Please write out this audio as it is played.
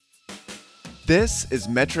This is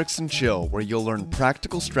Metrics and Chill, where you'll learn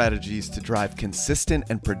practical strategies to drive consistent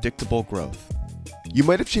and predictable growth. You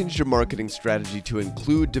might have changed your marketing strategy to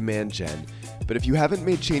include demand gen, but if you haven't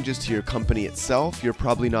made changes to your company itself, you're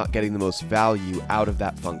probably not getting the most value out of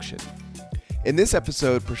that function. In this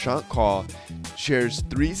episode, Prashant shares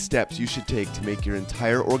 3 steps you should take to make your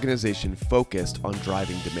entire organization focused on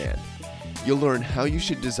driving demand. You'll learn how you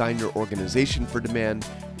should design your organization for demand,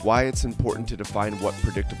 why it's important to define what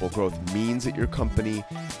predictable growth means at your company,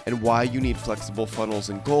 and why you need flexible funnels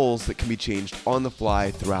and goals that can be changed on the fly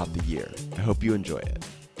throughout the year. I hope you enjoy it.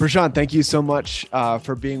 Prashant, thank you so much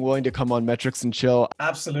for being willing to come on Metrics and Chill.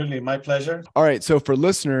 Absolutely, my pleasure. All right, so for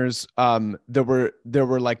listeners, there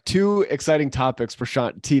were like 2 exciting topics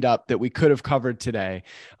Prashant teed up that we could have covered today,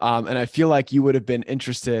 and I feel like you would have been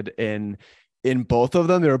interested in both of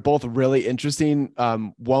them. They were both really interesting.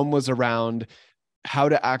 One was around how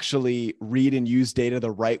to actually read and use data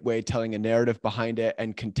the right way, telling a narrative behind it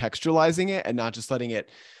and contextualizing it, and not just letting it,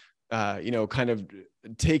 kind of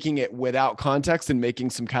taking it without context and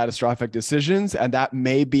making some catastrophic decisions. And that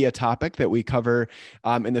may be a topic that we cover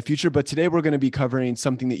in the future. But today we're going to be covering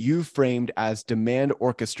something that you framed as demand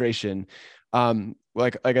orchestration.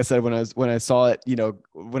 Like I said, when I saw it,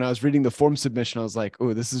 when I was reading the form submission, I was like,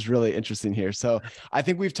 oh, this is really interesting here. So I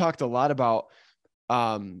think we've talked a lot about,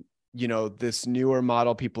 this newer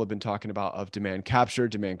model people have been talking about of demand capture,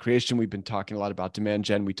 demand creation. We've been talking a lot about demand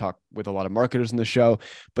gen. We talk with a lot of marketers in the show,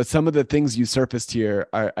 but some of the things you surfaced here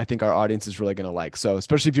I think our audience is really going to like. So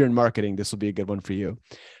especially if you're in marketing, this will be a good one for you.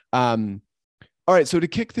 All right. So to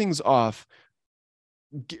kick things off,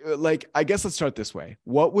 I guess let's start this way.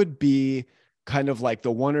 What would be kind of like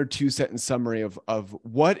the 1 or 2 sentence summary of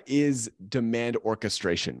what is demand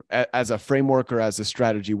orchestration as a framework or as a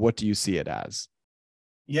strategy? What do you see it as?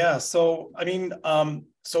 Yeah. So,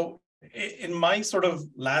 so in my sort of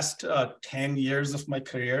last 10 years of my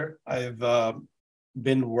career, I've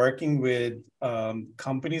been working with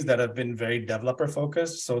companies that have been very developer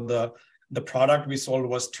focused. So the product we sold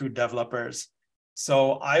was to developers.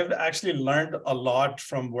 So I've actually learned a lot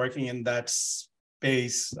from working in that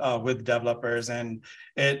space with developers, and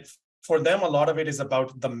for them, a lot of it is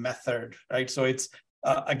about the method, right? So it's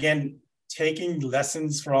again taking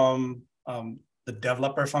lessons from the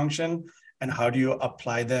developer function and how do you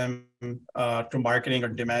apply them to marketing or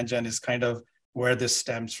demand gen is kind of where this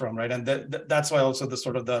stems from, right? And that's why also the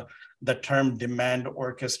sort of the term demand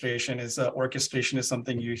orchestration is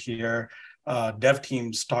something you hear dev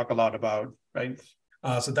teams talk a lot about, right?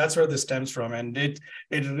 So that's where this stems from, and it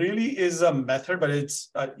really is a method, but it's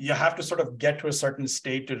you have to sort of get to a certain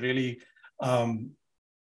state to really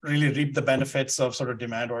reap the benefits of sort of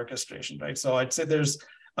demand orchestration, right? So I'd say there's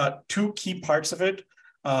 2 key parts of it.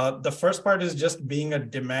 The first part is just being a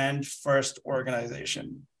demand first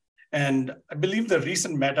organization, and I believe the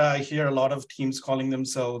recent meta, I hear a lot of teams calling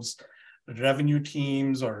themselves revenue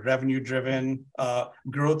teams or revenue driven.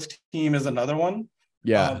 Growth team is another one.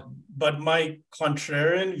 Yeah. But my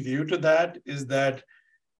contrarian view to that is that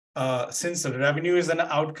since revenue is an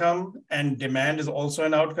outcome and demand is also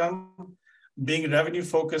an outcome, being revenue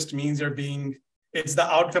focused means it's the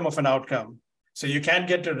outcome of an outcome. So you can't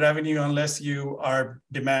get to revenue unless you are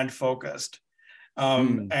demand focused.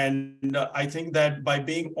 And I think that by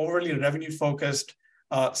being overly revenue focused,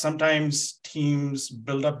 sometimes teams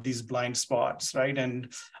build up these blind spots, right?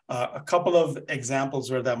 And a couple of examples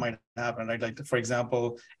where that might happen, right? Like, for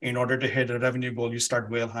example, in order to hit a revenue goal, you start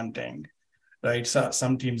whale hunting, right? So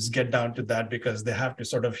some teams get down to that because they have to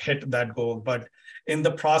sort of hit that goal. But in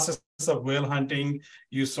the process of whale hunting,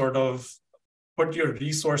 you sort of put your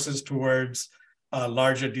resources towards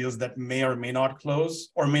larger deals that may or may not close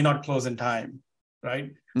or may not close in time,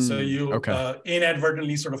 right? So you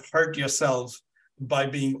inadvertently sort of hurt yourself by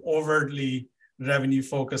being overtly revenue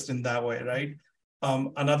focused in that way, right?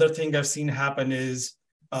 Another thing I've seen happen is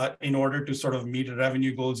in order to sort of meet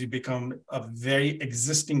revenue goals, you become a very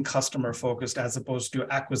existing customer focused as opposed to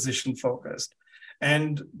acquisition focused.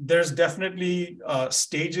 And there's definitely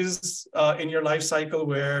stages in your life cycle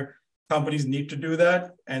where companies need to do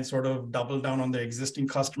that and sort of double down on their existing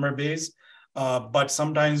customer base. But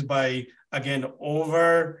sometimes by, again,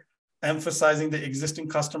 over emphasizing the existing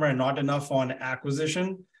customer and not enough on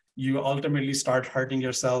acquisition, you ultimately start hurting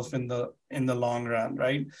yourself in the long run,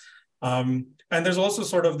 right? And there's also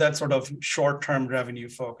sort of that sort of short-term revenue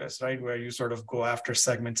focus, right? Where you sort of go after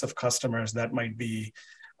segments of customers that might be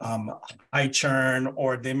high churn,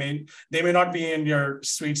 or they may not be in your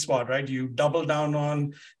sweet spot, right? You double down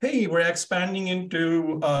on, hey, we're expanding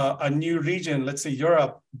into a new region, let's say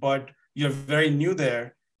Europe, but you're very new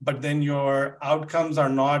there, but then your outcomes are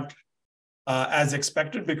not as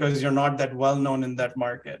expected because you're not that well known in that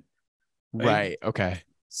market. Right. Okay.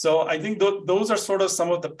 So I think those are sort of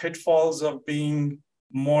some of the pitfalls of being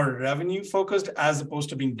more revenue focused as opposed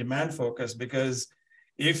to being demand focused. Because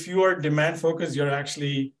if you are demand focused, you're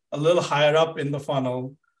actually a little higher up in the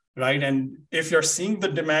funnel, right? And if you're seeing the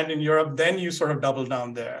demand in Europe, then you sort of double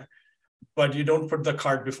down there, but you don't put the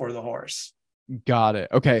cart before the horse. Got it.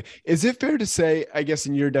 Okay. Is it fair to say, I guess,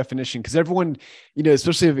 in your definition, because everyone,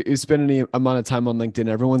 especially if you spend any amount of time on LinkedIn,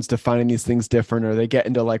 everyone's defining these things different or they get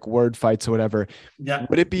into like word fights or whatever. Yeah.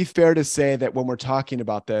 Would it be fair to say that when we're talking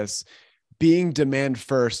about this, being demand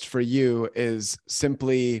first for you is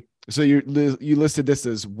simply, so you listed this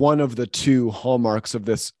as one of the two hallmarks of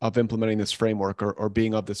implementing this framework or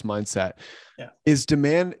being of this mindset. Yeah. Is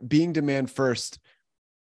being demand first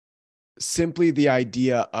simply the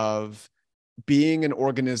idea of being an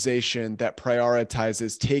organization that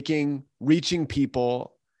prioritizes reaching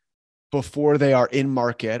people before they are in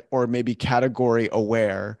market or maybe category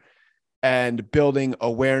aware and building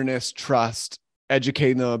awareness, trust,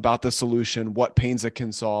 educating them about the solution, what pains it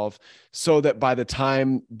can solve, so that by the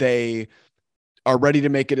time they are ready to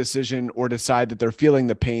make a decision or decide that they're feeling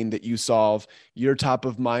the pain that you solve, you're top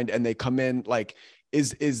of mind and they come in like,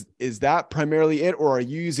 is that primarily it? Or are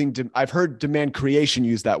you using, I've heard demand creation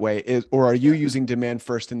used that way, or are you using demand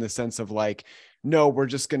first in the sense of like, no, we're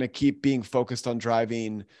just going to keep being focused on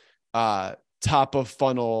driving top of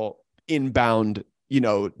funnel inbound,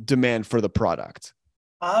 demand for the product?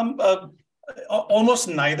 Almost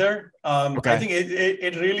neither. Okay. I think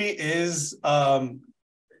it really is,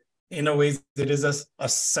 in a way, it is a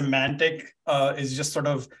semantic, is just sort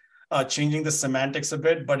of changing the semantics a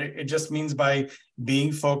bit, but it just means by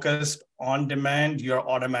being focused on demand, you're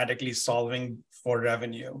automatically solving for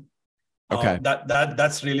revenue. Okay.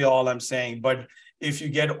 That's really all I'm saying. But if you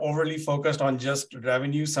get overly focused on just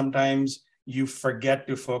revenue, sometimes you might forget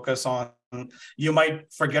to focus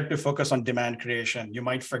on demand creation. You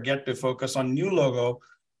might forget to focus on new logo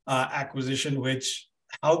acquisition, which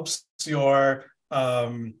helps your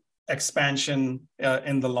expansion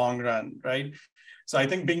in the long run, right? So I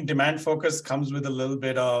think being demand focused comes with a little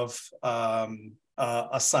bit of a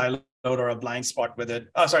siloed or a blind spot with it.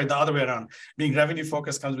 Sorry, the other way around. Being revenue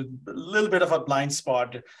focused comes with a little bit of a blind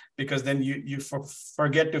spot because then you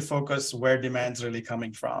forget to focus where demand's really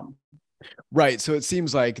coming from. Right. So it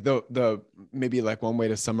seems like the maybe like one way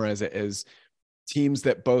to summarize it is teams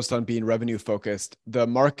that boast on being revenue focused, the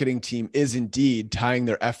marketing team is indeed tying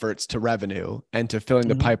their efforts to revenue and to filling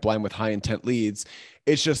the pipeline with high intent leads.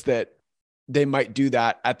 It's just that they might do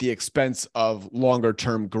that at the expense of longer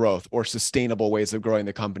term growth or sustainable ways of growing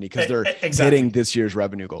the company because they're hitting this year's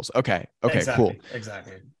revenue goals. Okay. Cool.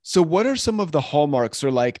 Exactly. So what are some of the hallmarks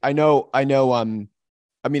or like, I know,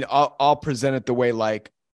 I'll present it the way,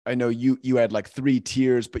 like, I know you had like 3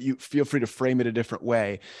 tiers, but you feel free to frame it a different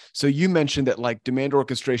way. So you mentioned that like demand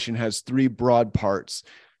orchestration has 3 broad parts,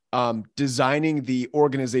 designing the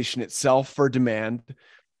organization itself for demand,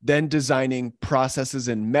 then designing processes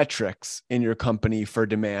and metrics in your company for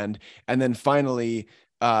demand, and then finally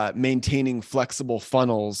maintaining flexible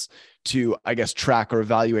funnels to, I guess, track or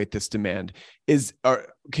evaluate this demand.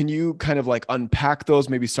 Can you kind of like unpack those,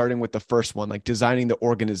 maybe starting with the first one, like designing the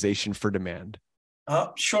organization for demand?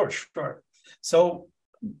 Sure. So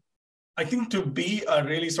I think to be a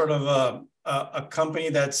really sort of a company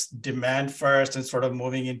that's demand first and sort of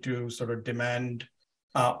moving into sort of demand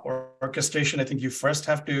orchestration, I think you first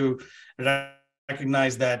have to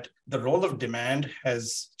recognize that the role of demand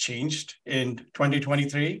has changed in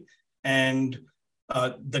 2023. And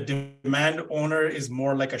the demand owner is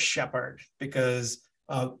more like a shepherd because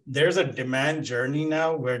there's a demand journey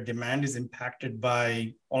now where demand is impacted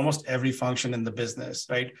by almost every function in the business,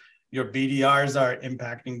 right? Your BDRs are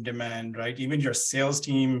impacting demand, right? Even your sales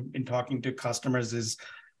team in talking to customers is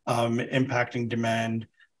impacting demand.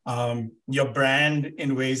 Your brand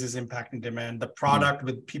in ways is impacting demand. The product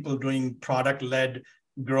with people doing product-led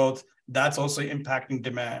growth, that's also impacting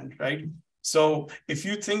demand, right? So if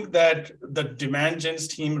you think that the demand gens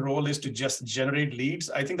team role is to just generate leads,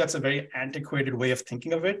 I think that's a very antiquated way of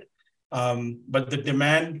thinking of it. But the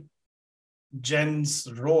demand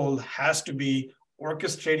gens role has to be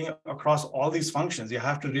orchestrating across all these functions. You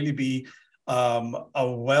have to really be a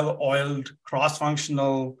well-oiled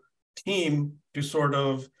cross-functional team to sort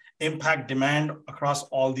of impact demand across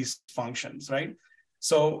all these functions, right?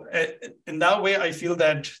 So in that way, I feel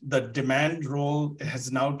that the demand role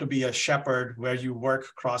has now to be a shepherd where you work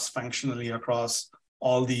cross-functionally across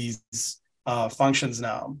all these functions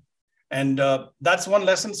now. And that's one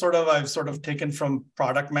lesson I've sort of taken from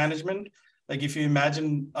product management. Like if you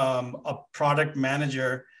imagine a product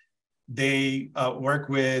manager, They work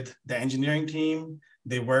with the engineering team.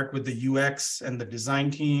 They work with the UX and the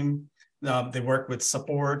design team. They work with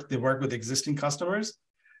support. They work with existing customers.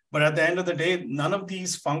 But at the end of the day, none of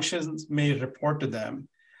these functions may report to them.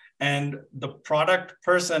 And the product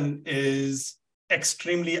person is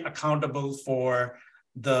extremely accountable for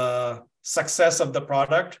the success of the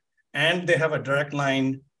product. And they have a direct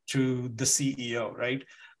line to the CEO, right?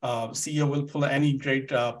 CEO will pull any great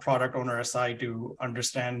product owner aside to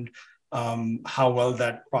understand how well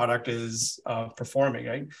that product is performing,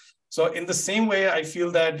 right? So in the same way, I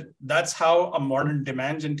feel that that's how a modern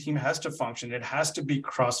demand gen team has to function. It has to be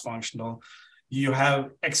cross-functional. You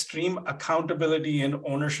have extreme accountability and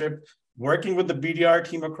ownership, working with the BDR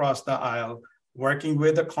team across the aisle, working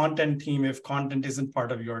with the content team if content isn't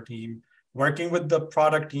part of your team, working with the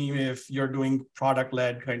product team if you're doing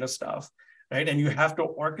product-led kind of stuff, right? And you have to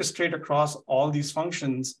orchestrate across all these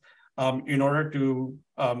functions in order to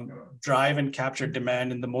drive and capture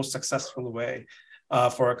demand in the most successful way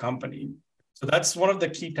for a company. So that's one of the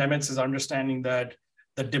key tenets, is understanding that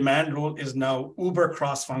the demand role is now uber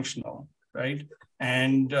cross-functional, right?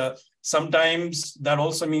 And sometimes that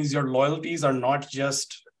also means your loyalties are not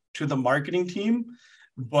just to the marketing team,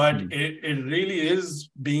 but it really is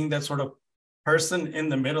being that sort of person in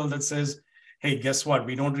the middle that says, hey, guess what?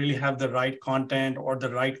 We don't really have the right content or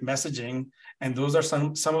the right messaging. And those are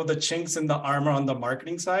some of the chinks in the armor on the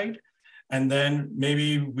marketing side. And then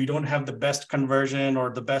maybe we don't have the best conversion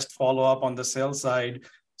or the best follow-up on the sales side.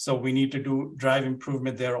 So we need to drive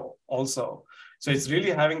improvement there also. So it's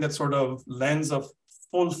really having that sort of lens of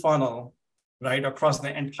full funnel, right, across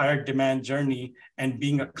the entire demand journey and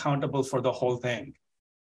being accountable for the whole thing.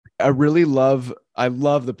 I love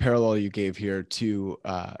the parallel you gave here to,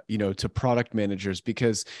 to product managers,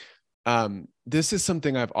 because this is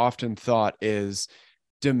something I've often thought is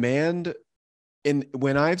demand.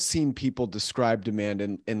 When I've seen people describe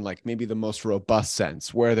demand in like maybe the most robust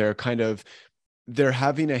sense, where they're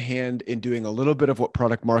having a hand in doing a little bit of what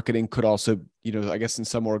product marketing could also, I guess in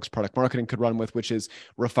some orgs, product marketing could run with, which is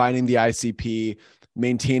refining the ICP,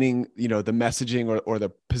 maintaining, the messaging or the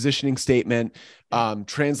positioning statement,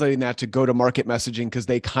 translating that to go-to-market messaging, because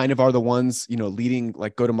they kind of are the ones, leading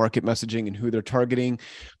like go-to-market messaging and who they're targeting.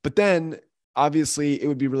 But then obviously it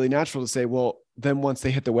would be really natural to say, well, then once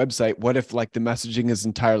they hit the website, what if like the messaging is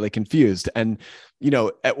entirely confused, and, they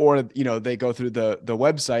go through the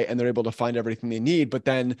website and they're able to find everything they need, but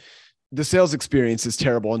then the sales experience is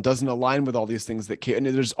terrible and doesn't align with all these things and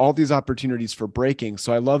there's all these opportunities for breaking.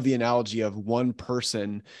 So I love the analogy of one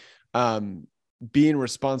person, being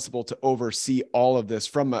responsible to oversee all of this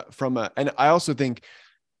and I also think,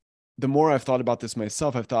 the more I've thought about this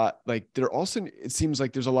myself, I've thought like it seems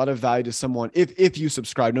like there's a lot of value to someone if you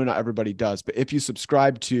subscribe, no, not everybody does, but if you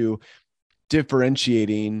subscribe to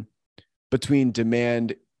differentiating between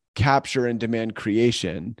demand capture and demand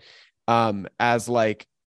creation, as like,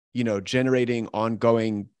 generating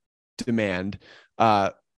ongoing demand,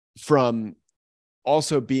 from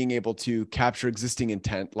also being able to capture existing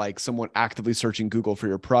intent, like someone actively searching Google for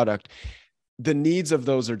your product. The needs of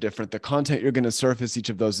those are different. The content you're going to surface each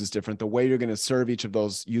of those is different. The way you're going to serve each of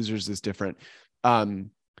those users is different.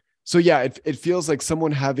 So yeah, it feels like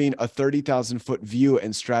someone having a 30,000 foot view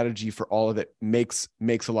and strategy for all of it makes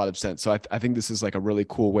a lot of sense. So I think this is like a really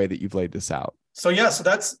cool way that you've laid this out. So yeah, so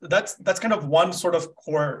that's kind of one sort of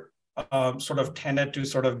core sort of tenet to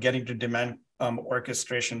sort of getting to demand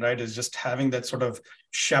orchestration, right? Is just having that sort of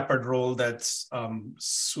shepherd role that's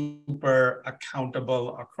super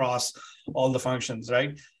accountable across all the functions,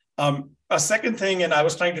 right? A second thing, and I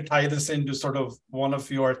was trying to tie this into sort of one of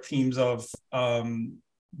your themes of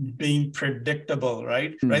being predictable,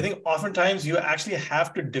 right? But I think oftentimes you actually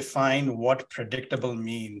have to define what predictable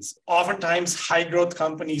means. Oftentimes high growth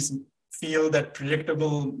companies feel that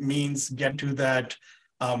predictable means get to that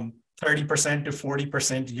 30% to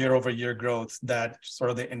 40% year over year growth that sort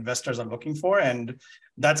of the investors are looking for. And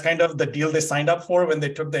that's kind of the deal they signed up for when they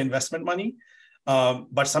took the investment money.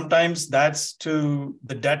 But sometimes that's to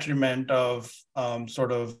the detriment of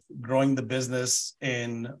sort of growing the business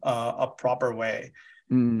in a proper way,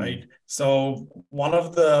 right? So one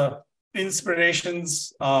of the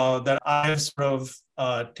inspirations that I've sort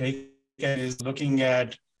of taken is looking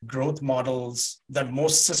at growth models that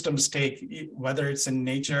most systems take, whether it's in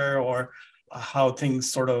nature or how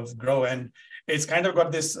things sort of grow. And it's kind of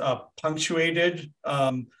got this punctuated,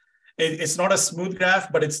 it's not a smooth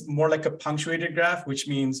graph, but it's more like a punctuated graph, which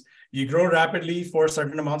means you grow rapidly for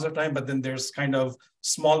certain amounts of time, but then there's kind of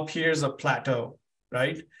small periods of plateau,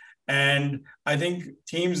 right? And I think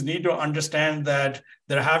teams need to understand that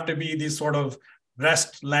there have to be these sort of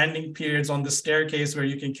rest landing periods on the staircase where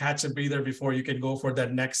you can catch a breather before you can go for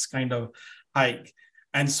that next kind of hike.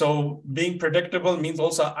 And so being predictable means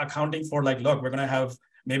also accounting for like, look, we're going to have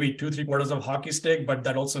maybe 2-3 quarters of hockey stick, but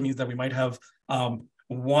that also means that we might have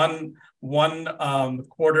one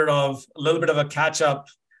quarter of a little bit of a catch up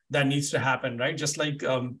that needs to happen, right? Just like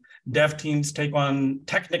dev teams take on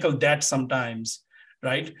technical debt sometimes,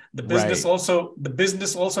 right? The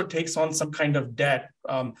business also takes on some kind of debt.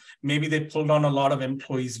 Maybe they pulled on a lot of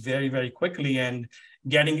employees very, very quickly, and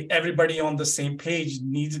getting everybody on the same page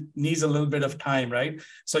needs a little bit of time, right?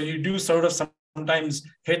 So you do sort of sometimes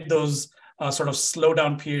hit those sort of slow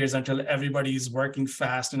down periods until everybody's working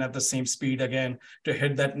fast and at the same speed again to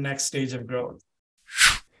hit that next stage of growth.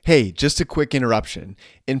 Hey, just a quick interruption.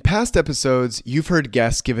 In past episodes, you've heard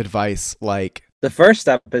guests give advice like, the first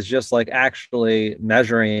step is just like actually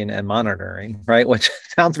measuring and monitoring, right? Which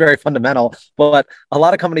sounds very fundamental, but a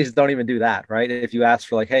lot of companies don't even do that, right? If you ask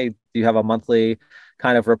for like, hey, do you have a monthly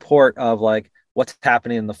kind of report of like what's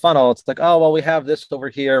happening in the funnel? It's like, oh, well, we have this over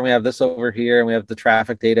here and we have this over here and we have the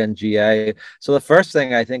traffic data in GA. So the first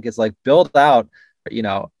thing I think is like build out,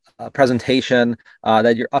 a presentation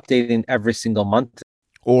that you're updating every single month.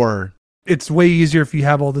 Or it's way easier if you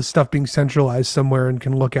have all this stuff being centralized somewhere and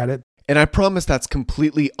can look at it. And I promise that's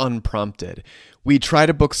completely unprompted. We try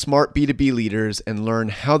to book smart B2B leaders and learn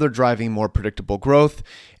how they're driving more predictable growth,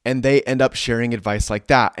 and they end up sharing advice like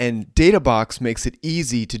that. And DataBox makes it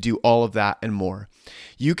easy to do all of that and more.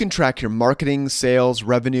 You can track your marketing, sales,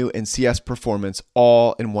 revenue, and CS performance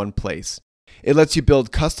all in one place. It lets you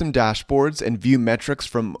build custom dashboards and view metrics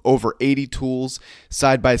from over 80 tools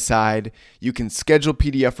side by side. You can schedule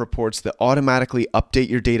PDF reports that automatically update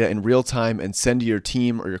your data in real time and send to your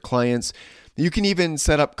team or your clients. You can even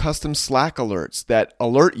set up custom Slack alerts that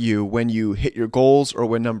alert you when you hit your goals or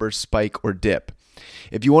when numbers spike or dip.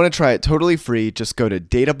 If you want to try it totally free, just go to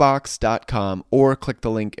databox.com or click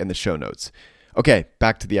the link in the show notes. Okay,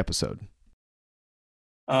 back to the episode.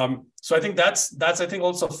 So I think that's I think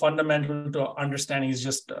also fundamental to understanding is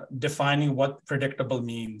just defining what predictable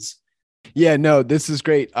means. Yeah, no, this is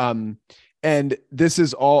great. And this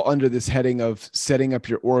is all under this heading of setting up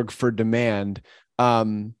your org for demand.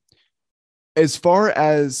 As far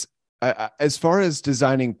as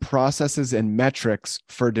designing processes and metrics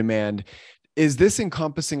for demand, is this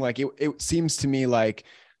encompassing, like it seems to me like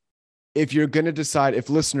if you're going to decide, if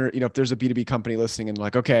if there's a B2B company listening and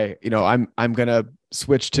like, okay, I'm going to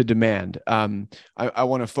switch to demand. I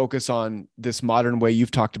want to focus on this modern way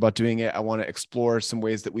you've talked about doing it. I want to explore some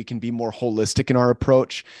ways that we can be more holistic in our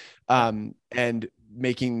approach, and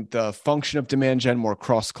making the function of demand gen more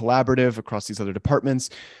cross collaborative across these other departments.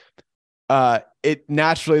 It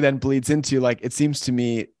naturally then bleeds into, like, it seems to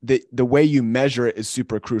me that the way you measure it is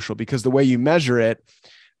super crucial, because the way you measure it,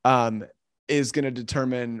 is going to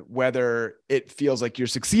determine whether it feels like you're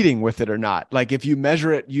succeeding with it or not. Like if you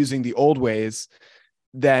measure it using the old ways,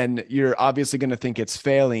 then you're obviously going to think it's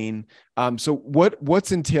failing. So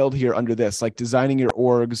what's entailed here under this, like designing your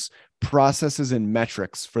org's processes and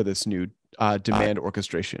metrics for this new demand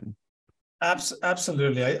orchestration?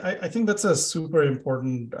 Absolutely. I think that's a super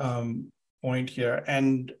important point here.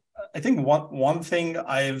 And I think one thing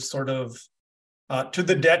I've sort of, to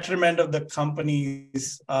the detriment of the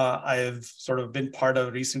companies I've sort of been part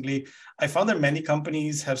of recently, I found that many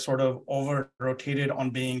companies have sort of over-rotated on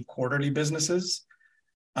being quarterly businesses,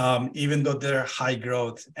 even though they're high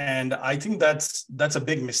growth. And I think that's a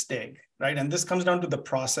big mistake, right? And this comes down to the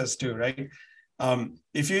process too, right?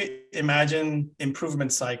 If you imagine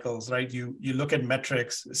improvement cycles, right? You look at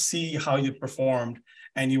metrics, see how you performed,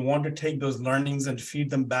 and you want to take those learnings and feed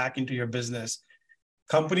them back into your business.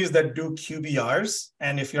 Companies that do QBRs,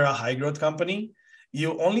 and if you're a high growth company,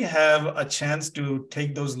 you only have a chance to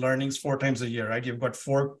take those learnings 4 times a year, right? You've got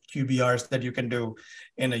 4 QBRs that you can do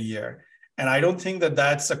in a year. And I don't think that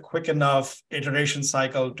that's a quick enough iteration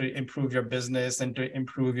cycle to improve your business and to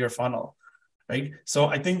improve your funnel, right? So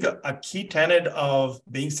I think a key tenet of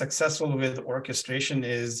being successful with orchestration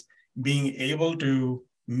is being able to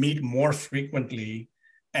meet more frequently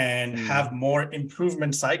and have more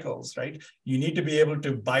improvement cycles, right? You need to be able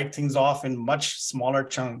to bite things off in much smaller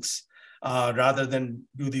chunks rather than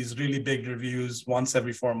do these really big reviews once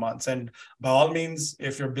every 4 months. And by all means,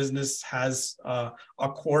 if your business has a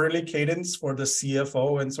quarterly cadence for the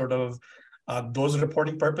CFO and sort of those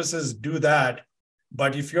reporting purposes, do that.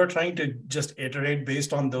 But if you're trying to just iterate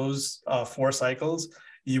based on those 4 cycles,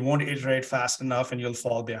 you won't iterate fast enough and you'll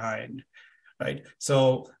fall behind. Right.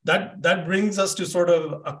 So that brings us to sort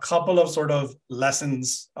of a couple of sort of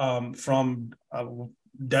lessons from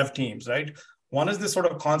dev teams, right? One is this sort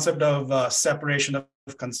of concept of separation of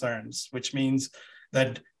concerns, which means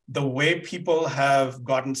that the way people have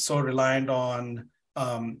gotten so reliant on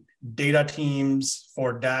data teams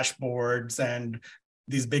for dashboards and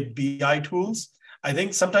these big BI tools, I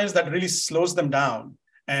think sometimes that really slows them down.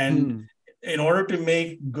 And in order to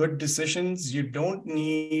make good decisions, you don't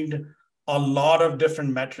need a lot of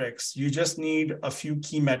different metrics. You just need a few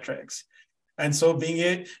key metrics. And so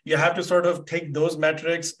you have to sort of take those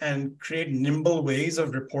metrics and create nimble ways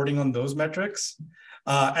of reporting on those metrics.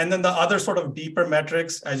 And then the other sort of deeper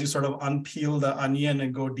metrics, as you sort of unpeel the onion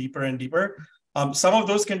and go deeper and deeper, some of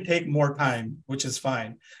those can take more time, which is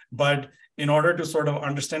fine. But in order to sort of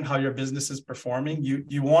understand how your business is performing,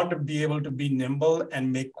 you want to be able to be nimble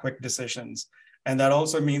and make quick decisions. And that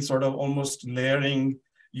also means sort of almost layering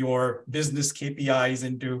your business KPIs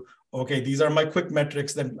into, okay, these are my quick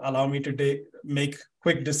metrics that allow me to make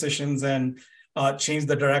quick decisions and change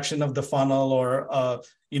the direction of the funnel, or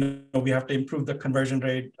we have to improve the conversion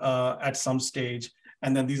rate at some stage.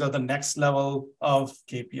 And then these are the next level of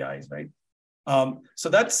KPIs, right? So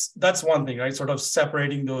that's one thing, right? Sort of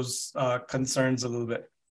separating those concerns a little bit.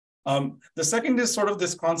 The second is sort of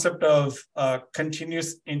this concept of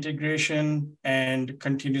continuous integration and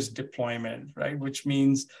continuous deployment, right? Which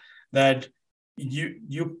means that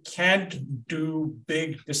you can't do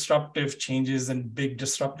big disruptive changes and big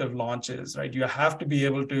disruptive launches, right? You have to be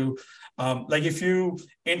able to, like if you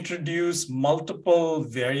introduce multiple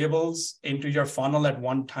variables into your funnel at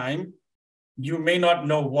one time, you may not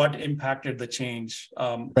know what impacted the change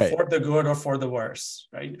for the good or for the worse,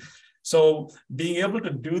 right? So being able to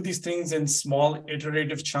do these things in small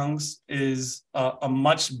iterative chunks is a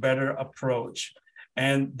much better approach.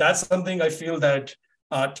 And that's something I feel that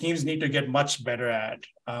teams need to get much better at.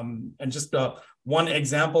 And just one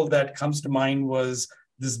example that comes to mind was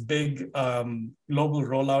this big global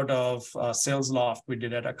rollout of SalesLoft we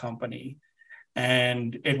did at a company.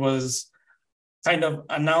 And it was kind of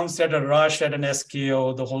announced at a rush at an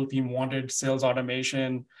SKO. The whole team wanted sales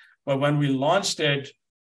automation. But when we launched it,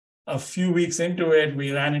 a few weeks into it,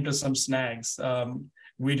 we ran into some snags.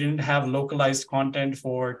 We didn't have localized content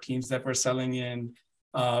for teams that were selling in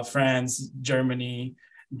France, Germany.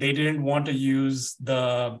 They didn't want to use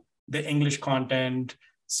the English content.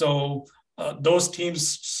 So those teams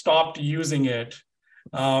stopped using it.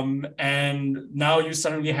 And now you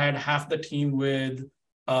suddenly had half the team with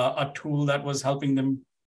a tool that was helping them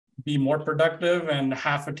be more productive and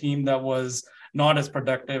half a team that was not as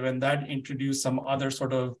productive. And that introduced some other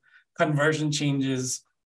sort of conversion changes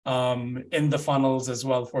in the funnels as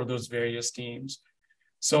well for those various teams.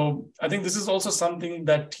 So I think this is also something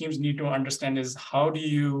that teams need to understand is how do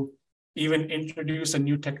you even introduce a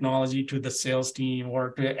new technology to the sales team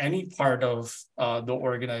or to any part of the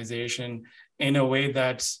organization in a way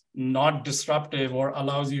that's not disruptive or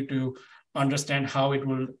allows you to understand how it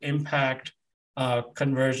will impact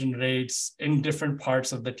conversion rates in different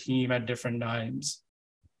parts of the team at different times.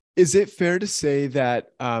 Is it fair to say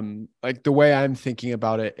that like the way I'm thinking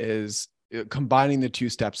about it is combining the two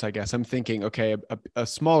steps, I guess? I'm thinking, okay, a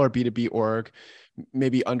smaller B2B org,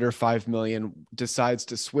 maybe under 5 million, decides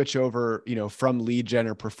to switch over, from lead gen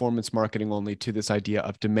or performance marketing only to this idea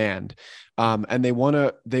of demand. And they want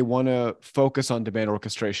to focus on demand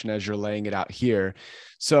orchestration as you're laying it out here.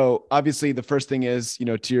 So obviously the first thing is,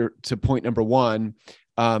 to point number one,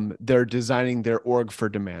 they're designing their org for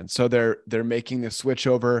demand. So they're making the switch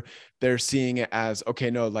over. They're seeing it as,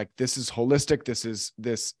 okay, no, like this is holistic.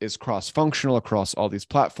 This is cross-functional across all these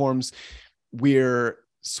platforms. We're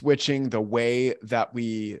switching the way that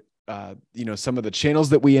we, some of the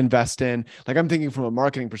channels that we invest in. Like I'm thinking from a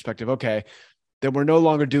marketing perspective, okay, that we're no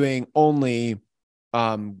longer doing only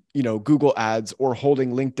Google ads or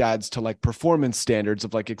holding linked ads to like performance standards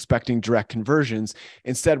of like expecting direct conversions.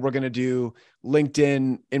 Instead, we're going to do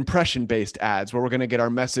LinkedIn impression-based ads where we're going to get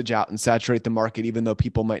our message out and saturate the market, even though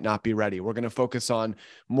people might not be ready. We're going to focus on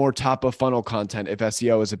more top of funnel content if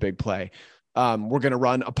SEO is a big play. We're going to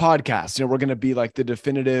run a podcast. We're going to be like the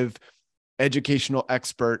definitive educational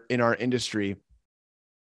expert in our industry.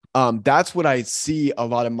 That's what I see a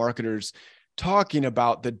lot of marketers talking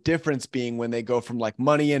about, the difference being when they go from like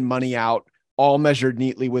money in, money out, all measured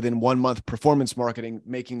neatly within 1 month performance marketing,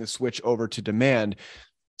 making the switch over to demand.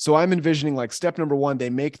 So I'm envisioning like step number one, they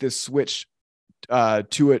make this switch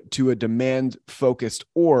to a demand focused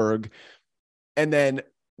org. And then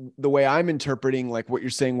the way I'm interpreting like what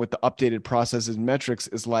you're saying with the updated processes and metrics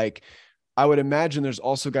is like, I would imagine there's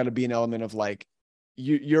also got to be an element of like,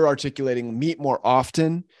 you're articulating meet more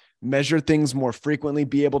often, measure things more frequently,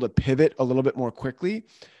 be able to pivot a little bit more quickly,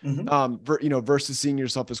 versus seeing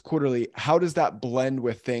yourself as quarterly. How does that blend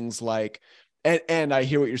with things like and I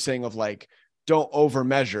hear what you're saying of like, don't over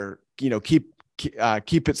measure, keep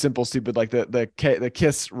it simple, stupid, like the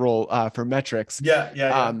KISS rule for metrics.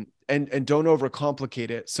 Yeah. And don't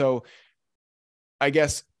overcomplicate it. So I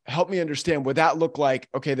guess help me understand, would that look like,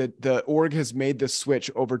 okay, the org has made this switch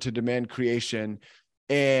over to demand creation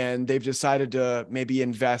and they've decided to maybe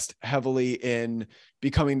invest heavily in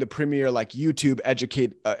becoming the premier like YouTube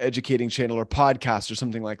educating channel or podcast or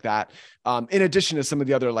something like that. In addition to some of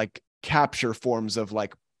the other like capture forms of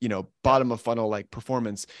like, bottom of funnel, like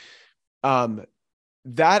performance.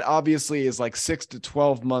 That obviously is like 6 to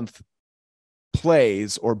 12 month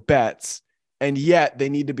plays or bets. And yet they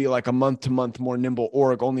need to be like a month to month more nimble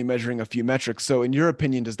org, only measuring a few metrics. So in your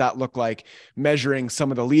opinion, does that look like measuring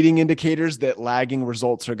some of the leading indicators that lagging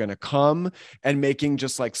results are going to come and making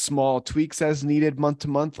just like small tweaks as needed month to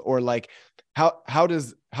month? Or like, how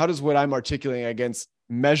does what I'm articulating against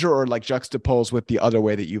measure or like juxtapose with the other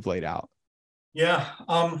way that you've laid out? Yeah.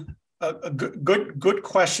 A good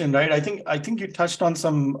question, right? I think you touched on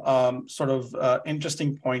some sort of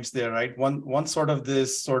interesting points there, right? One sort of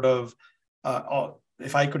this sort of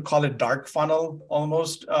if I could call it dark funnel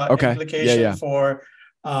almost implication for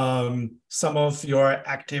some of your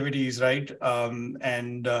activities, right?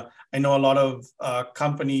 And I know a lot of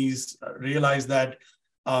companies realize that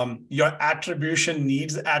your attribution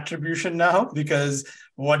needs attribution now, because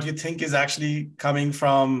what you think is actually coming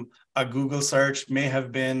from a Google search may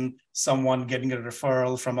have been someone getting a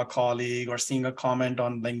referral from a colleague or seeing a comment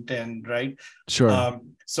on LinkedIn, right? Sure.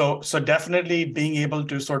 So definitely being able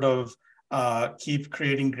to sort of keep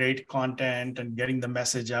creating great content and getting the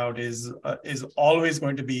message out is always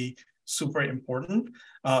going to be super important.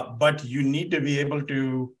 But you need to be able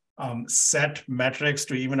to set metrics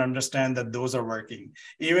to even understand that those are working,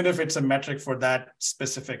 even if it's a metric for that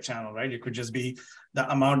specific channel, right? It could just be the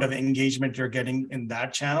amount of engagement you're getting in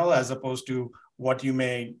that channel as opposed to what you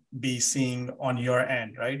may be seeing on your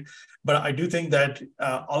end, right? But I do think that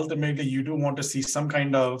ultimately you do want to see some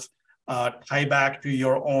kind of tie back to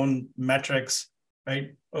your own metrics,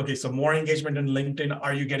 right? Okay, so more engagement in LinkedIn.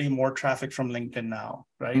 Are you getting more traffic from LinkedIn now,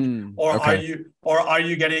 right? Are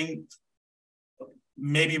you getting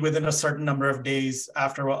maybe within a certain number of days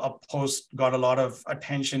after a post got a lot of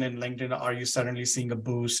attention in LinkedIn, are you suddenly seeing a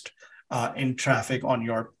boost in traffic on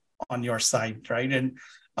your site, right? And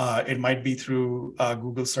it might be through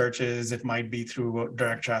Google searches, it might be through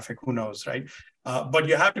direct traffic, who knows, right? But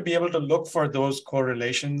you have to be able to look for those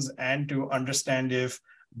correlations and to understand if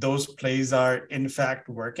those plays are in fact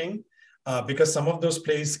working, because some of those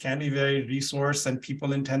plays can be very resource and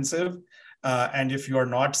people intensive. And if you're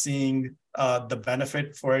not seeing the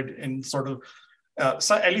benefit for it in sort of,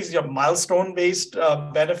 so at least your milestone-based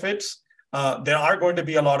benefits, there are going to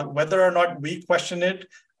be a lot of, whether or not we question it,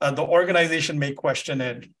 the organization may question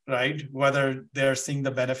it, right? Whether they're seeing the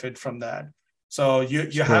benefit from that. So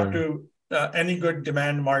you have to, any good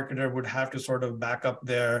demand marketer would have to sort of back up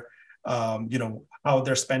their, how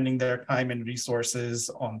they're spending their time and resources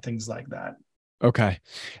on things like that. Okay.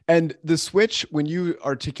 And the switch, when you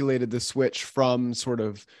articulated the switch from sort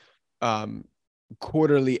of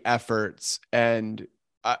quarterly efforts, and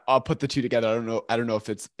I'll put the two together. I don't know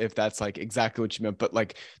if that's like exactly what you meant, but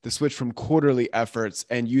like the switch from quarterly efforts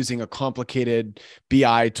and using a complicated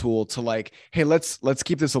BI tool to like, hey, let's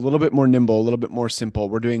keep this a little bit more nimble, a little bit more simple.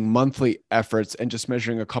 We're doing monthly efforts and just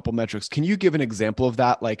measuring a couple metrics. Can you give an example of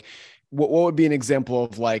that? Like, what would be an example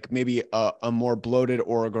of like maybe a more bloated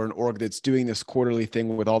org or an org that's doing this quarterly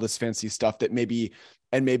thing with all this fancy stuff that maybe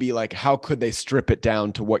like, how could they strip it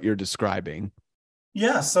down to what you're describing?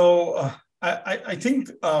 Yeah. So I think,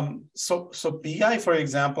 so BI, for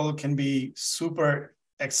example, can be super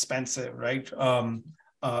expensive, right?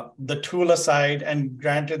 The tool aside, and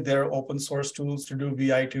granted, there are open source tools to do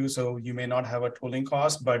BI too, so you may not have a tooling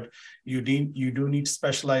cost, but you do need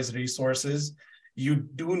specialized resources. You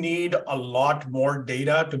do need a lot more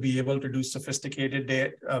data to be able to do sophisticated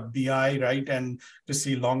BI, right? And to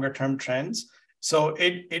see longer term trends. So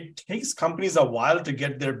it takes companies a while to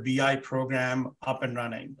get their BI program up and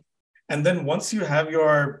running. And then once you have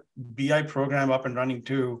your BI program up and running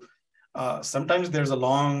too, sometimes there's a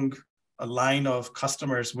long line of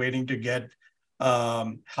customers waiting to get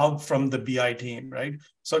help from the BI team, right?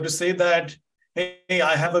 So to say that, hey,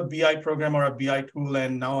 I have a BI program or a BI tool,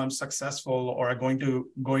 and now I'm successful, or are going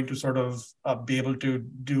to sort of be able to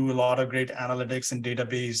do a lot of great analytics and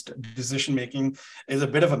data-based decision making, is a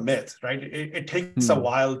bit of a myth, right? It takes a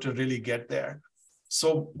while to really get there.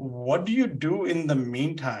 So what do you do in the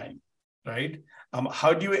meantime, right?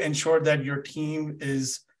 How do you ensure that your team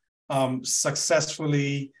is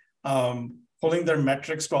successfully pulling their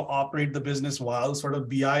metrics to operate the business while sort of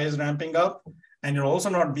BI is ramping up. And you're also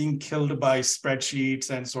not being killed by spreadsheets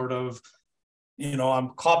and sort of,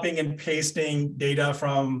 I'm copying and pasting data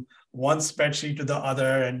from one spreadsheet to the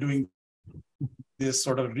other and doing this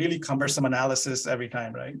sort of really cumbersome analysis every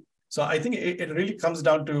time, right? So I think it really comes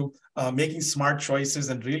down to making smart choices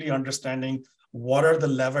and really understanding what are the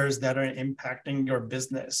levers that are impacting your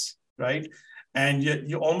business, right? And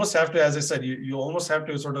you almost have to, as I said, you almost have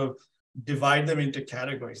to sort of divide them into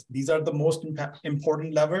categories. These are the most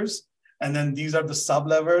important levers, and then these are the sub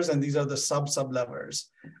levers, and these are the sub levers,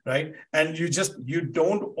 right? And you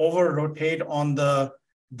don't over rotate on the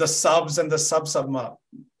subs and the sub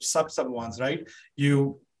ones, right?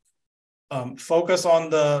 You focus on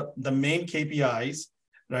the main KPIs,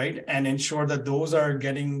 right? And ensure that those are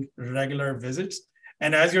getting regular visits.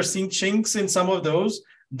 And as you're seeing chinks in some of those,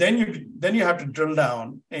 then you have to drill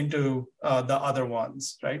down into the other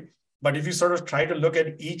ones, right? But if you sort of try to look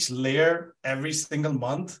at each layer every single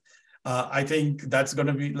month, I think that's going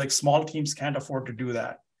to be like small teams can't afford to do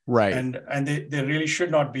that. Right. And they really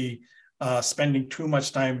should not be spending too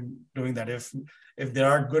much time doing that. If there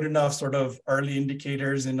are good enough sort of early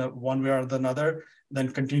indicators in one way or another, then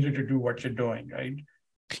continue to do what you're doing, right?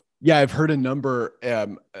 Yeah, I've heard a number.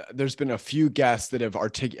 There's been a few guests that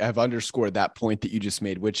have underscored that point that you just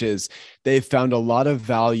made, which is they've found a lot of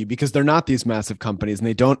value because they're not these massive companies and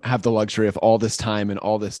they don't have the luxury of all this time and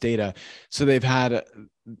all this data. So they've had,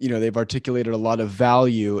 they've articulated a lot of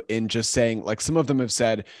value in just saying, like, some of them have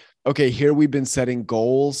said, okay, here we've been setting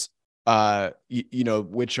goals,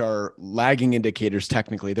 which are lagging indicators.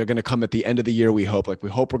 Technically, they're going to come at the end of the year. We hope we're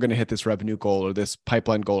going to hit this revenue goal or this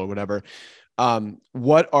pipeline goal or whatever.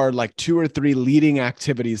 What are like 2 or 3 leading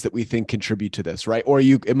activities that we think contribute to this, right? Or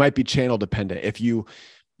it might be channel dependent. If you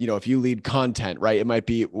lead content, right? It might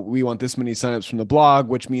be, we want this many signups from the blog,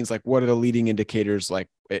 which means like, what are the leading indicators? Like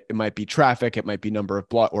it might be traffic, it might be number of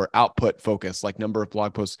blog or output focus, like number of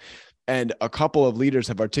blog posts. And a couple of leaders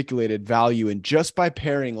have articulated value in just by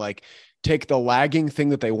pairing, like, take the lagging thing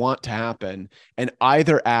that they want to happen and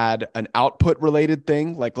either add an output related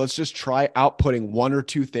thing, like let's just try outputting 1 or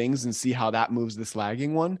 2 things and see how that moves this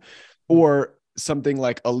lagging one, or something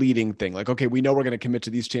like a leading thing. Like, okay, we know we're going to commit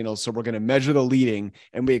to these channels, so we're going to measure the leading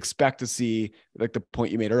and we expect to see, like the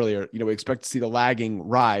point you made earlier, we expect to see the lagging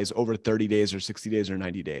rise over 30 days or 60 days or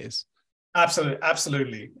 90 days.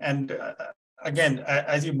 Absolutely. And again,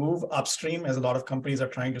 as you move upstream, as a lot of companies are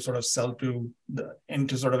trying to sort of sell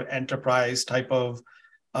into sort of enterprise type of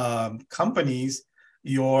companies,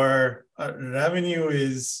 your revenue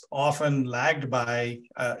is often lagged by,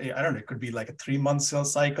 I don't know, it could be like a 3-month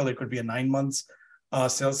sales cycle. It could be a 9 months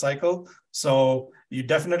sales cycle. So you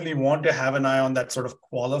definitely want to have an eye on that sort of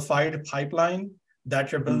qualified pipeline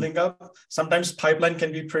that you're building up. Sometimes pipeline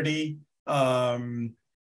can be pretty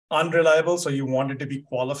unreliable. So you want it to be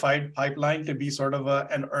qualified pipeline to be sort of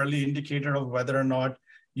an early indicator of whether or not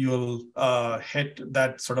you'll hit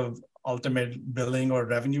that sort of ultimate billing or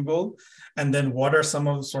revenue goal. And then what are some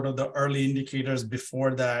of sort of the early indicators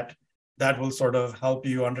before that will sort of help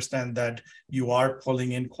you understand that you are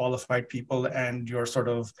pulling in qualified people and you're sort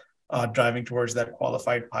of driving towards that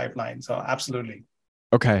qualified pipeline. So absolutely.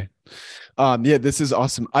 Okay. Yeah, this is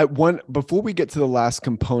awesome. Before we get to the last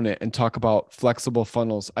component and talk about flexible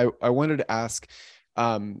funnels, I wanted to ask,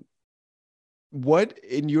 what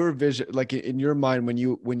in your vision, like in your mind, when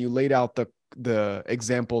you laid out the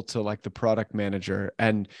example to like the product manager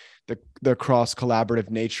and the cross collaborative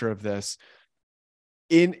nature of this,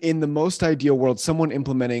 in the most ideal world, someone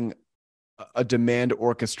implementing a demand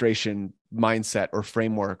orchestration mindset or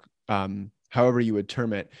framework, however you would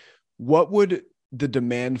term it, what would the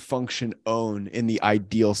demand function own in the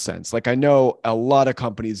ideal sense? Like, I know a lot of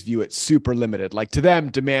companies view it super limited. Like, to them,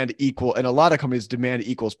 demand and a lot of companies, demand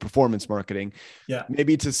equals performance marketing. Yeah.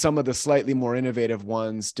 Maybe to some of the slightly more innovative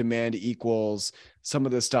ones, demand equals some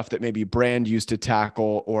of the stuff that maybe brand used to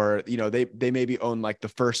tackle, or, they maybe own like the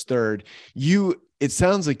first third. It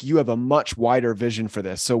sounds like you have a much wider vision for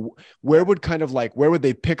this. So where would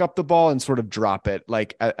they pick up the ball and sort of drop it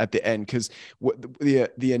like at the end? Because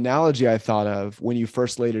the analogy I thought of when you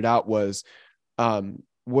first laid it out was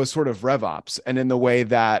sort of RevOps, and in the way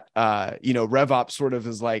that RevOps sort of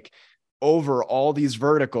is like over all these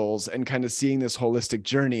verticals and kind of seeing this holistic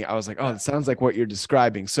journey. I was like, oh, it sounds like what you're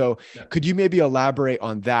describing. So could you maybe elaborate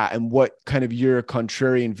on that and what kind of your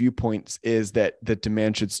contrarian viewpoints is that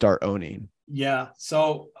demand should start owning? Yeah,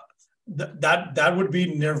 so that would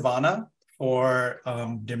be nirvana for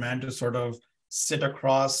demand to sort of sit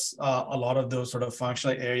across a lot of those sort of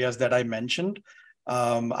functional areas that I mentioned.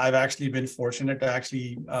 I've actually been fortunate to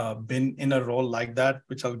actually been in a role like that,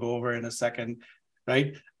 which I'll go over in a second,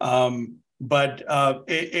 right? But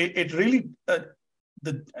it really,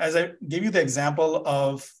 as I gave you the example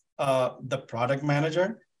of the product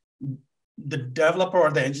manager, the developer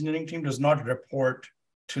or the engineering team does not report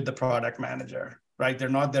to the product manager, right? They're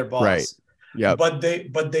not their boss. Right. Yeah. But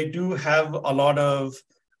they do have a lot of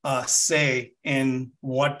say in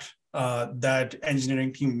what that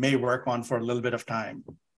engineering team may work on for a little bit of time,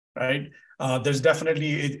 right? There's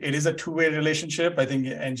definitely, it is a two-way relationship. I think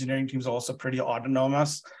engineering teams are also pretty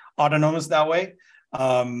autonomous that way.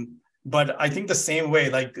 But I think the same way,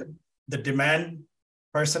 like the demand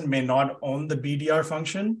person may not own the BDR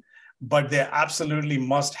function, but they absolutely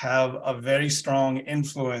must have a very strong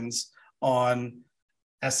influence on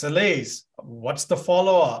SLAs. What's the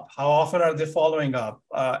follow-up? How often are they following up?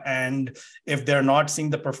 And if they're not seeing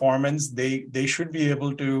the performance, they should be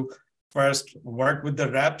able to first work with the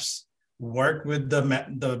reps, work with the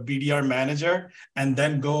BDR manager, and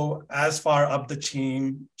then go as far up the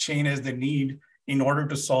chain as they need in order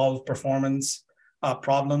to solve performance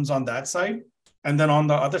problems on that side. And then on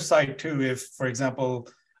the other side too, if, for example,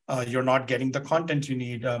 you're not getting the content you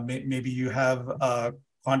need, maybe you have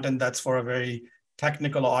content that's for a very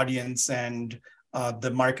technical audience and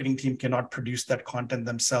the marketing team cannot produce that content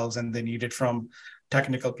themselves and they need it from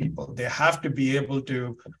technical people. They have to be able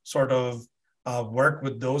to sort of work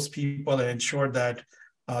with those people and ensure that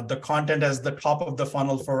the content as the top of the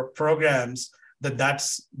funnel for programs,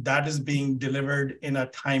 that is being delivered in a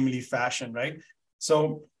timely fashion, right?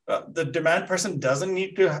 So the demand person doesn't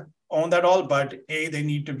need to own that all, but they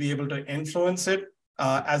need to be able to influence it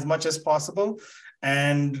as much as possible,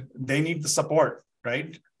 and they need the support,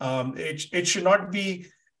 right? It should not be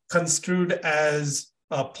construed as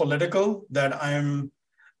political, that I'm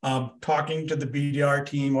talking to the BDR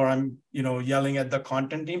team or I'm yelling at the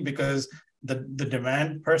content team, because the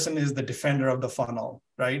demand person is the defender of the funnel,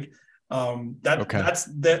 right?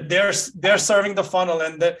 They're serving the funnel,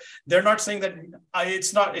 and they're not saying that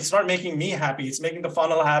it's not making me happy. It's making the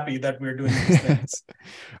funnel happy that we're doing these things.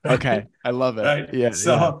 Right? Okay, I love it. Right. Yeah.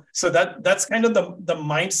 So that's kind of the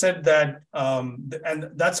mindset that, and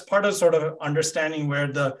that's part of sort of understanding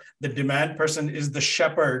where the demand person is the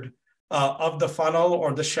shepherd of the funnel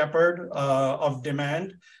or the shepherd of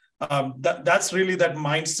demand. That's really that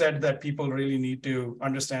mindset that people really need to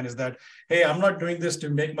understand, is that, hey, I'm not doing this to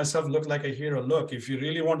make myself look like a hero. Look, if you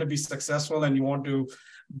really want to be successful and you want to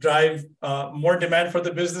drive more demand for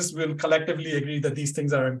the business, we'll collectively agree that these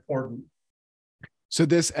things are important. So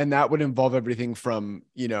that would involve everything from,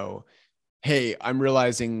 hey, I'm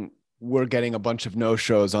realizing we're getting a bunch of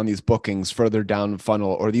no-shows on these bookings further down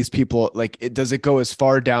funnel, or these people, does it go as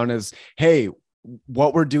far down as, hey,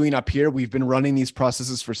 what we're doing up here, we've been running these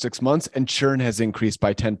processes for 6 months and churn has increased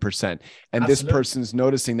by 10%. And Absolutely. This person's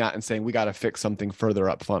noticing that and saying, we got to fix something further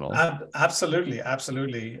up funnel. Absolutely.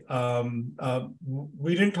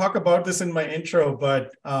 We didn't talk about this in my intro,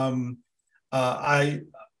 but I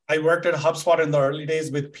worked at HubSpot in the early days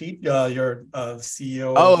with Pete, your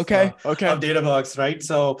CEO of Databox, right?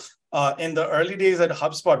 So in the early days at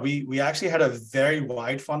HubSpot, we actually had a very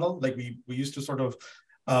wide funnel. Like we used to sort of,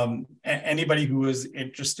 anybody who was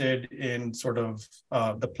interested in sort of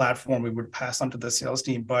the platform, we would pass on to the sales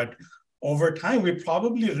team. But over time, we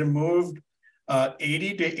probably removed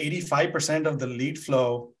 80 to 85% of the lead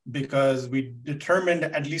flow because we determined,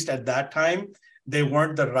 at least at that time, they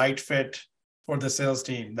weren't the right fit for the sales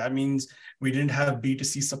team. That means we didn't have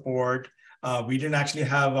B2C support. We didn't actually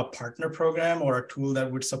have a partner program or a tool that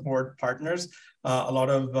would support partners. A lot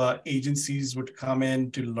of agencies would come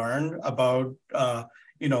in to learn about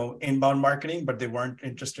inbound marketing, but they weren't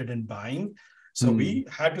interested in buying. So we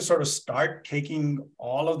had to sort of start taking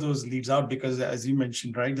all of those leads out because, as you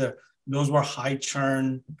mentioned, right, those were high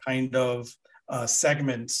churn kind of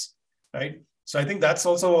segments, right? So I think that's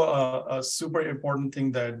also a super important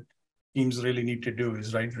thing that teams really need to do,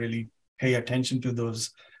 is really pay attention to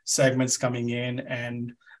those segments coming in,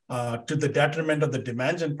 and to the detriment of the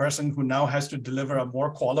demand gen person who now has to deliver a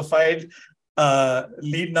more qualified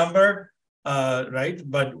lead number. Right.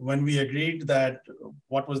 But when we agreed that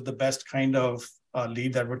what was the best kind of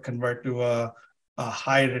lead that would convert to a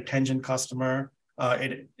high retention customer,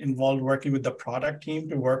 it involved working with the product team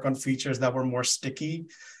to work on features that were more sticky.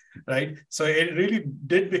 Right. So it really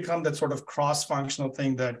did become that sort of cross-functional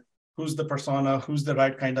thing, that who's the persona, who's the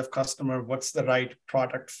right kind of customer, what's the right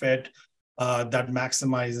product fit that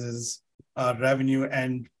maximizes revenue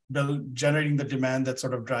and generating the demand that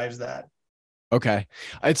sort of drives that. Okay.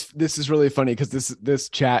 This is really funny because this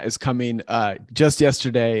chat is coming just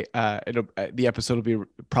yesterday. The episode will be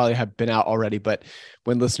probably have been out already, but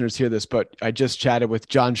when listeners hear this, but I just chatted with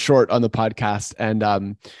John Short on the podcast,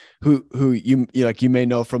 and who you may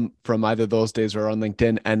know from either those days or on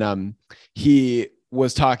LinkedIn, and he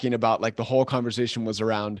was talking about, like, the whole conversation was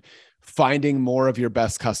around finding more of your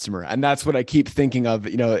best customer. And that's what I keep thinking of,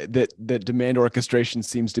 that demand orchestration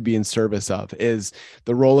seems to be in service of, is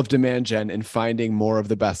the role of demand gen in finding more of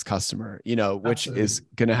the best customer, which Absolutely. is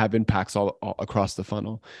going to have impacts all across the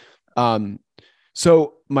funnel.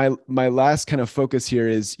 So my last kind of focus here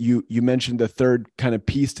is you mentioned the third kind of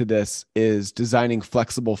piece to this is designing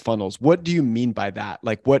flexible funnels. What do you mean by that?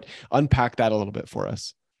 Like, unpack that a little bit for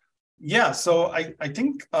us. Yeah, so I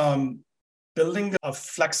think building a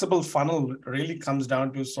flexible funnel really comes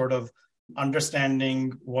down to sort of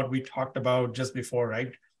understanding what we talked about just before,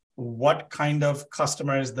 right? What kind of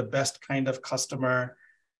customer is the best kind of customer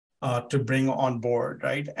to bring on board,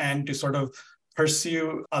 right? And to sort of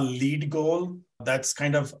pursue a lead goal that's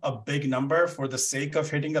kind of a big number for the sake of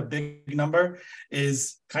hitting a big number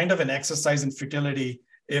is kind of an exercise in futility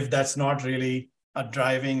if that's not really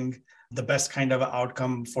driving the best kind of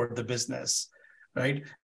outcome for the business, right?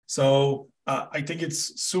 So I think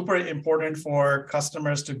it's super important for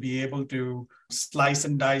customers to be able to slice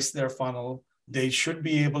and dice their funnel. They should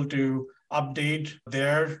be able to update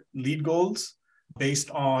their lead goals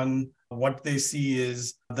based on what they see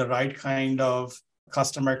is the right kind of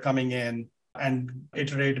customer coming in and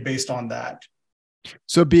iterate based on that.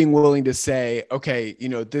 So being willing to say, okay,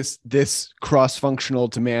 this cross-functional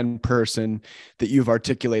demand person that you've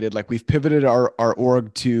articulated, like, we've pivoted our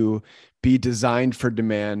org to be designed for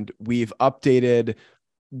demand. We've updated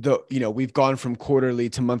we've gone from quarterly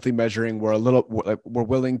to monthly measuring. We're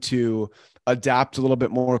willing to adapt a little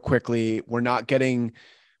bit more quickly. We're not getting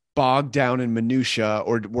bogged down in minutia,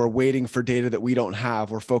 or we're waiting for data that we don't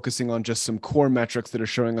have. We're focusing on just some core metrics that are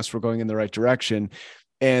showing us we're going in the right direction.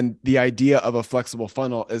 And the idea of a flexible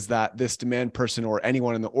funnel is that this demand person or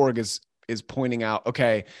anyone in the org is pointing out,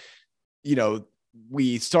 okay,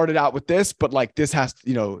 we started out with this, but like this has,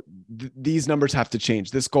 these numbers have to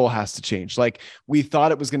change. This goal has to change. Like, we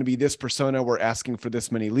thought it was going to be this persona. We're asking for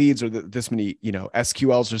this many leads or this many,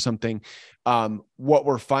 SQLs or something. What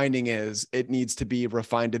we're finding is it needs to be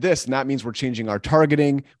refined to this. And that means we're changing our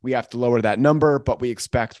targeting. We have to lower that number, but we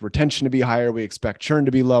expect retention to be higher. We expect churn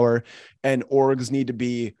to be lower, and orgs need to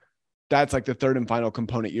be, that's like the third and final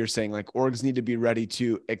component you're saying. Like, orgs need to be ready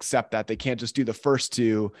to accept that. They can't just do the first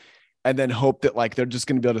two and then hope that, like, they're just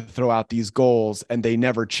going to be able to throw out these goals and they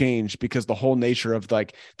never change, because the whole nature of,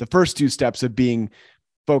 like, the first two steps of being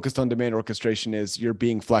focused on demand orchestration is you're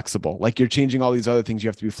being flexible. Like, you're changing all these other things. You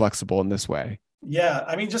have to be flexible in this way. Yeah.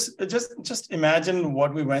 I mean, just imagine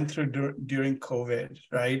what we went through during COVID,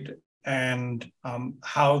 right? And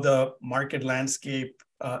how the market landscape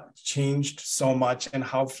changed so much and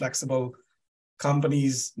how flexible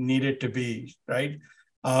companies needed to be, right?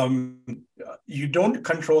 You don't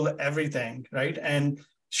control everything, right? And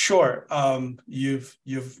sure, you've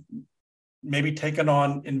maybe taken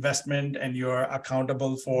on investment and you're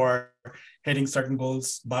accountable for hitting certain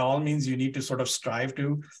goals. By all means, you need to sort of strive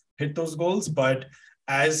to hit those goals. But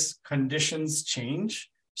as conditions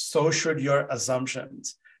change, so should your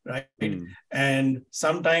assumptions, right? And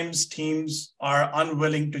sometimes teams are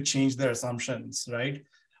unwilling to change their assumptions, right?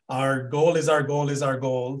 Our goal is our goal is our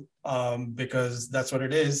goal, because that's what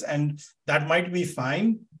it is. And that might be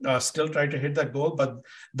fine, still try to hit that goal, but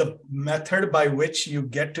the method by which you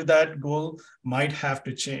get to that goal might have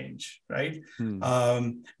to change, right?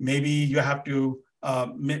 Maybe you have to,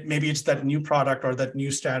 maybe it's that new product or that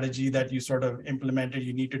new strategy that you sort of implemented,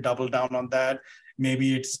 you need to double down on that.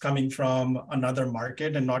 Maybe it's coming from another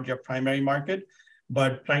market and not your primary market,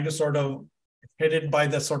 but trying to sort of hit it by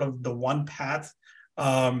the sort of the one path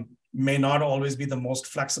may not always be the most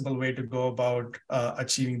flexible way to go about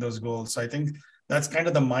achieving those goals. So I think that's kind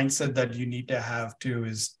of the mindset that you need to have too,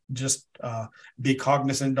 is just be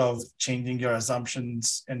cognizant of changing your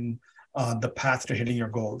assumptions and the path to hitting your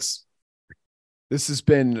goals. This has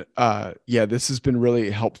been, this has been really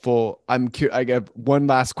helpful. I have one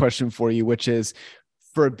last question for you, which is,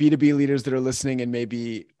 for B2B leaders that are listening and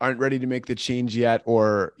maybe aren't ready to make the change yet,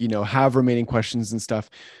 or, have remaining questions and stuff,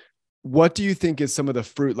 what do you think is some of the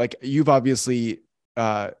fruit? Like, you've obviously,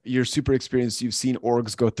 you're super experienced. You've seen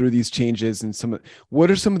orgs go through these changes, and what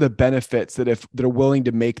are some of the benefits that if they're willing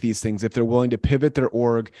to make these things, if they're willing to pivot their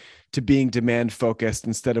org to being demand focused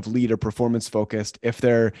instead of lead or performance focused, if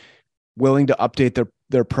they're willing to update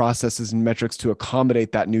their processes and metrics to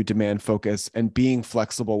accommodate that new demand focus, and being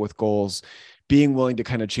flexible with goals, being willing to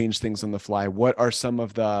kind of change things on the fly, what are some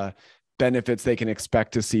of the benefits they can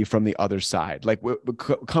expect to see from the other side? Like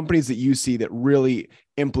companies that you see that really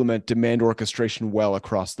implement demand orchestration well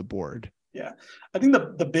across the board. Yeah, I think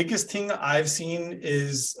the biggest thing I've seen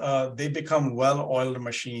is they become well-oiled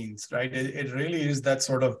machines, right? It really is that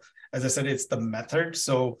sort of, as I said, it's the method.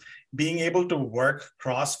 So being able to work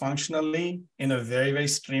cross-functionally in a very, very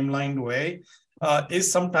streamlined way is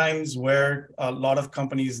sometimes where a lot of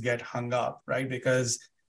companies get hung up, right? Because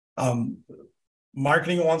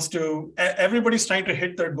marketing wants to, everybody's trying to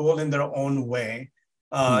hit their goal in their own way.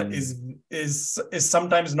 Is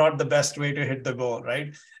sometimes not the best way to hit the goal,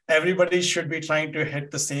 right? Everybody should be trying to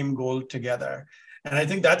hit the same goal together. And I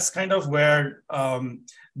think that's kind of where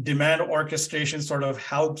demand orchestration sort of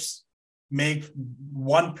helps make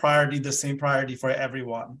one priority the same priority for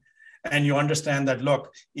everyone. And you understand that,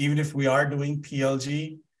 look, even if we are doing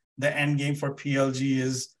PLG, the end game for PLG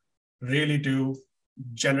is really to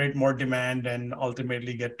generate more demand and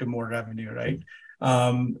ultimately get to more revenue, right?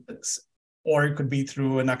 Or it could be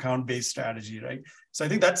through an account-based strategy, right? So I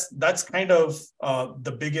think that's kind of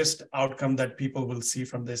the biggest outcome that people will see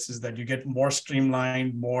from this, is that you get more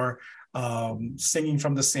streamlined, more singing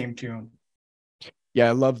from the same tune. Yeah,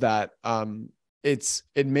 I love that. It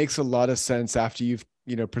makes a lot of sense after you've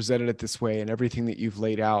presented it this way and everything that you've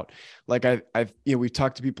laid out. Like I've we've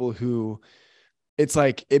talked to people who, it's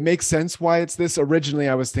like, it makes sense why it's this. Originally,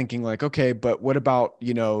 I was thinking like, okay, but what about,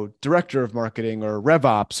 director of marketing or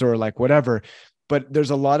RevOps or like whatever. But there's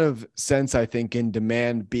a lot of sense, I think, in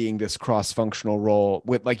demand being this cross-functional role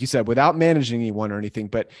with, like you said, without managing anyone or anything,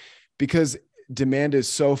 but because demand is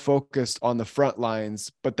so focused on the front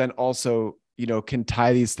lines, but then also, can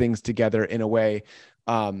tie these things together in a way,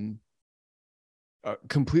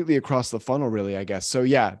 completely across the funnel, really, I guess. So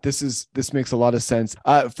yeah, this makes a lot of sense.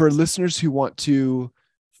 For listeners who want to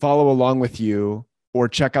follow along with you or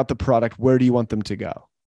check out the product, where do you want them to go?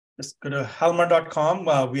 Just go to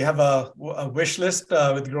helmur.com. We have a wish list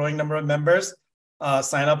with growing number of members.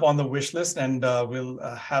 Sign up on the wish list, and we'll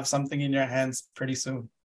have something in your hands pretty soon.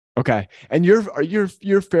 Okay. And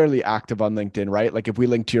you're fairly active on LinkedIn, right? Like if we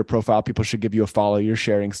link to your profile, people should give you a follow. You're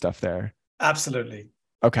sharing stuff there. Absolutely.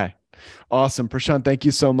 Okay. Awesome. Prashant, thank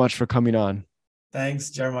you so much for coming on. Thanks,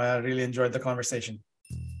 Jeremiah. I really enjoyed the conversation.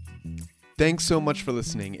 Thanks so much for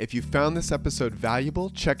listening. If you found this episode valuable,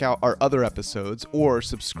 check out our other episodes or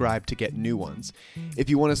subscribe to get new ones. If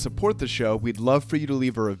you want to support the show, we'd love for you to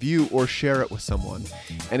leave a review or share it with someone.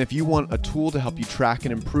 And if you want a tool to help you track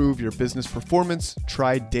and improve your business performance,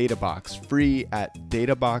 try DataBox, free at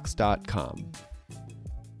databox.com.